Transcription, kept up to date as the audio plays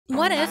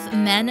What if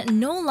men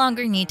no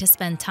longer need to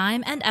spend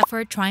time and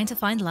effort trying to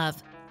find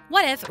love?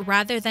 What if,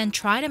 rather than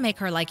try to make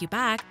her like you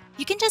back,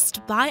 you can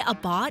just buy a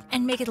bot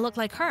and make it look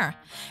like her?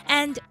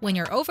 And when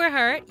you're over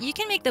her, you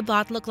can make the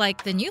bot look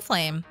like the new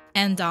flame,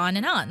 and on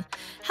and on.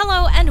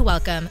 Hello and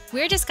welcome.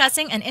 We're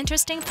discussing an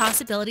interesting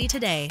possibility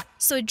today,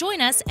 so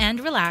join us and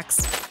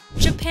relax.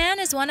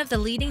 Japan is one of the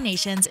leading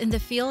nations in the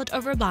field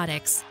of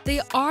robotics. They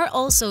are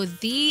also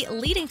the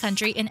leading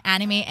country in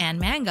anime and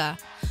manga.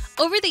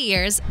 Over the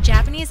years,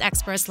 Japanese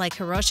experts like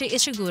Hiroshi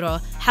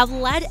Ishiguro have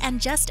led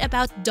and just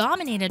about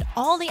dominated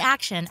all the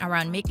action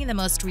around making the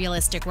most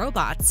realistic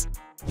robots.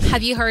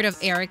 Have you heard of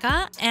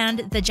Erica and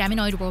the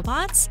Geminoid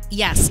robots?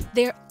 Yes,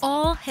 they're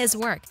all his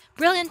work.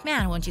 Brilliant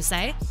man, won't you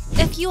say?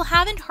 If you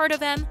haven't heard of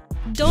him,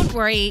 don't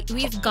worry,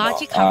 we've got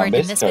you covered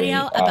in this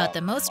video about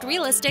the most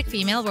realistic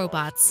female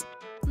robots.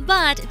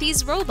 But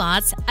these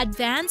robots,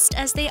 advanced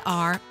as they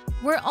are,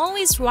 we're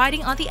always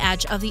riding on the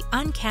edge of the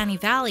uncanny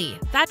valley,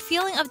 that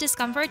feeling of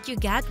discomfort you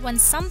get when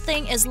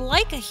something is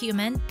like a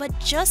human but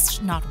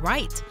just not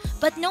right.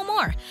 But no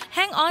more.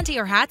 Hang on to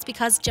your hats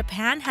because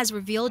Japan has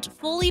revealed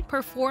fully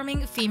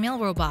performing female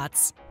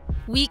robots.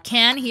 We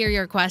can hear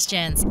your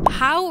questions.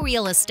 How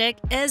realistic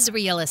is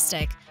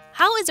realistic?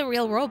 How is a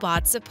real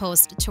robot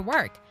supposed to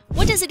work?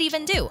 What does it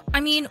even do? I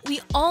mean,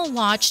 we all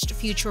watched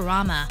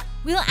Futurama.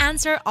 We'll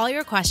answer all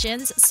your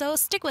questions, so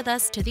stick with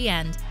us to the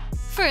end.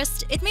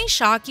 First, it may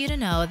shock you to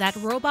know that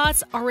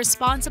robots are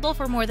responsible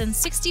for more than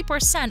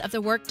 60% of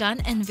the work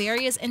done in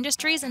various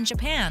industries in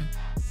Japan.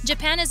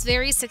 Japan is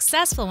very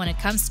successful when it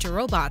comes to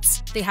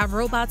robots. They have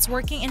robots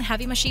working in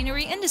heavy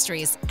machinery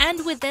industries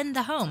and within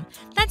the home.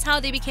 That's how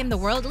they became the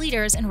world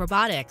leaders in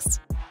robotics.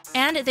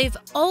 And they've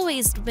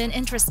always been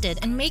interested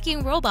in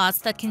making robots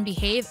that can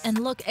behave and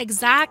look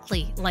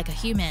exactly like a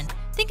human.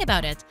 Think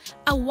about it.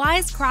 A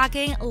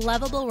wisecracking,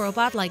 lovable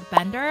robot like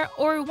Bender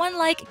or one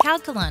like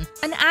Calculon,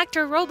 an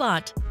actor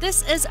robot.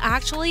 This is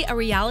actually a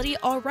reality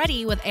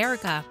already with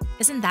Erica.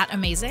 Isn't that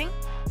amazing?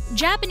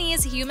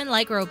 Japanese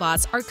human-like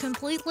robots are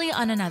completely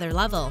on another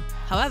level.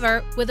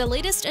 However, with the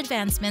latest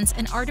advancements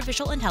in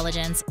artificial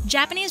intelligence,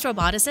 Japanese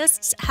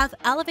roboticists have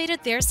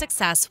elevated their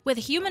success with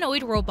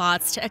humanoid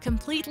robots to a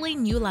completely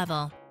new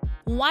level.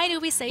 Why do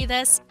we say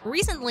this?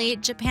 Recently,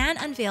 Japan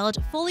unveiled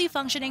fully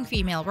functioning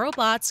female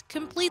robots,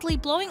 completely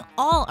blowing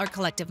all our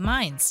collective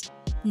minds.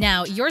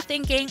 Now, you're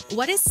thinking,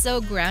 what is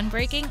so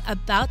groundbreaking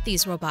about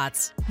these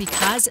robots?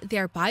 Because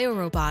they're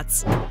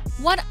biorobots.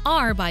 What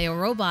are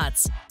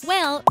biorobots?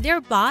 Well,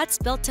 they're bots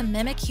built to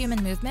mimic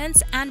human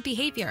movements and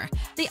behavior.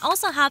 They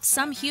also have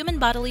some human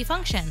bodily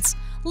functions.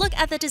 Look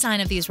at the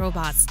design of these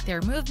robots, their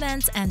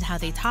movements, and how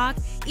they talk.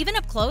 Even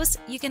up close,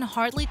 you can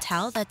hardly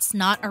tell that's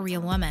not a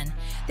real woman.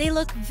 They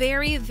look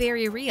very,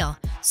 very real.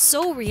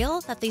 So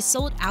real that they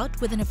sold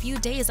out within a few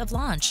days of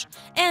launch.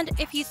 And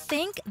if you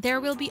think there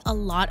will be a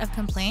lot of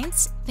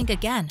complaints, think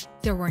again,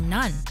 there were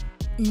none.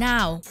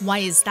 Now, why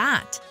is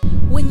that?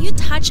 When you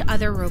touch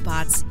other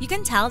robots, you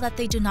can tell that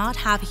they do not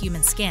have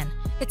human skin.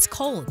 It's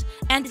cold,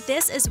 and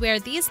this is where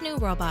these new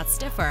robots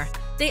differ.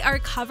 They are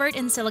covered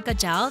in silica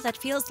gel that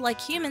feels like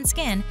human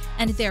skin,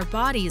 and their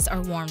bodies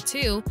are warm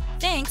too,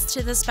 thanks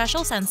to the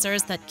special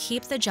sensors that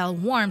keep the gel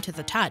warm to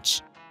the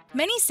touch.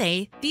 Many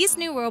say these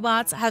new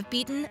robots have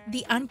beaten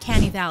the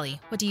uncanny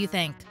valley. What do you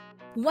think?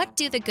 What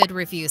do the good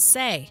reviews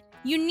say?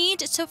 You need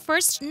to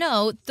first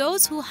know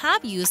those who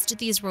have used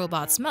these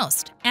robots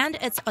most, and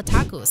it's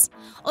otakus.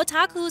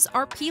 Otakus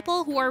are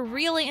people who are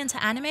really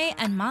into anime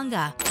and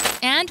manga.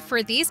 And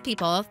for these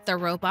people, the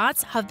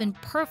robots have been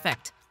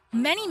perfect.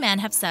 Many men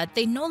have said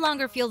they no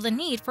longer feel the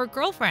need for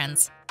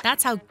girlfriends.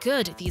 That's how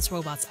good these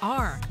robots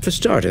are. For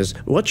starters,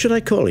 what should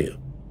I call you?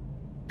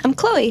 I'm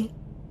Chloe.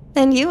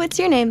 And you, what's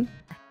your name?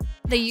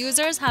 The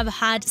users have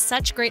had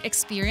such great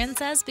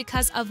experiences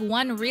because of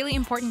one really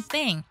important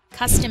thing: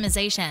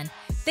 customization.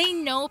 They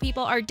know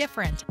people are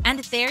different, and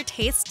their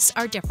tastes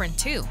are different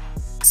too.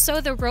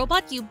 So the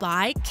robot you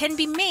buy can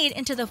be made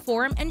into the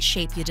form and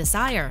shape you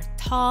desire.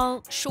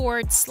 Tall,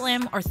 short,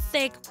 slim, or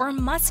thick, or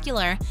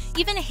muscular.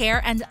 Even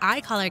hair and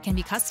eye color can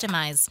be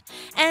customized.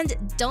 And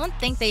don't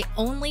think they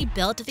only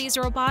built these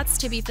robots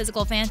to be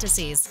physical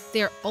fantasies.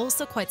 They're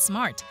also quite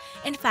smart.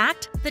 In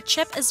fact, the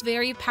chip is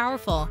very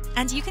powerful,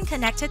 and you can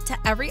connect it to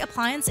every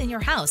appliance in your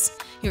house.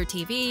 Your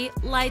TV,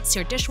 lights,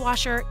 your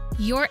dishwasher,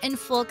 you're in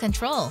full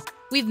control.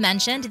 We've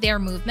mentioned their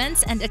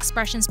movements and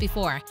expressions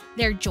before.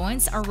 Their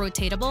joints are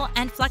rotatable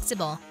and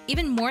flexible,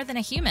 even more than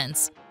a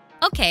human's.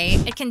 Okay,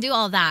 it can do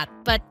all that,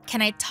 but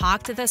can I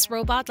talk to this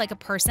robot like a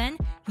person?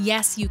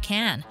 Yes, you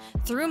can,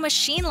 through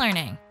machine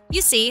learning.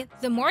 You see,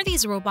 the more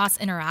these robots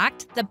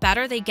interact, the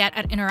better they get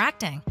at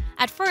interacting.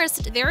 At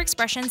first, their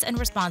expressions and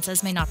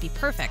responses may not be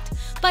perfect,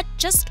 but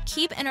just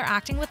keep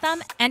interacting with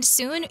them and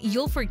soon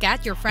you'll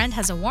forget your friend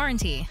has a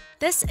warranty.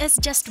 This is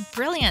just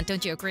brilliant,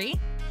 don't you agree?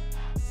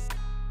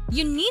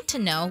 You need to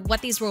know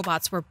what these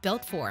robots were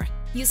built for.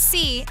 You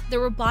see, the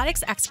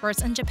robotics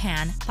experts in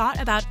Japan thought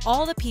about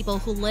all the people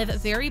who live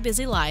very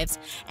busy lives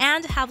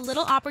and have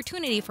little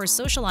opportunity for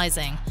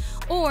socializing,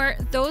 or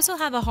those who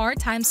have a hard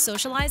time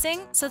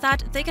socializing so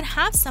that they can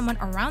have someone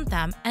around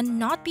them and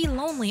not be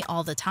lonely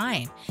all the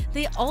time.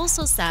 They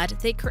also said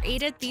they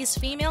created these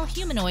female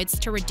humanoids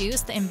to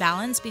reduce the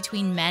imbalance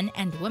between men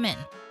and women.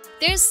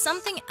 There's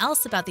something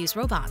else about these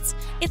robots.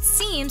 It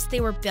seems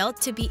they were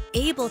built to be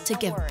able to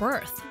give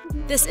birth.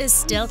 This is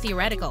still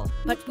theoretical,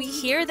 but we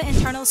hear the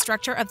internal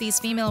structure of these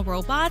female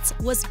robots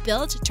was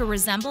built to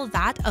resemble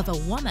that of a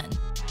woman.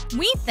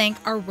 We think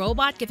our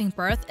robot giving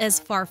birth is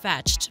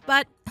far-fetched,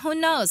 but who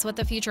knows what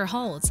the future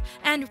holds.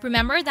 And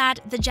remember that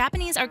the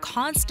Japanese are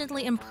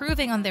constantly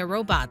improving on their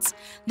robots.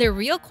 The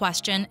real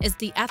question is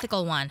the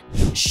ethical one.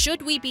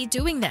 Should we be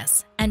doing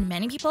this? And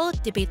many people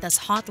debate this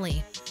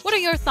hotly. What are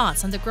your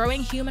thoughts on the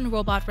growing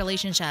human-robot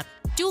relationship?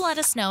 Do let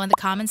us know in the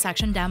comment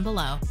section down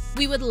below.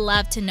 We would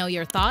love to know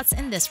your thoughts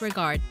in this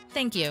regard.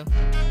 Thank you.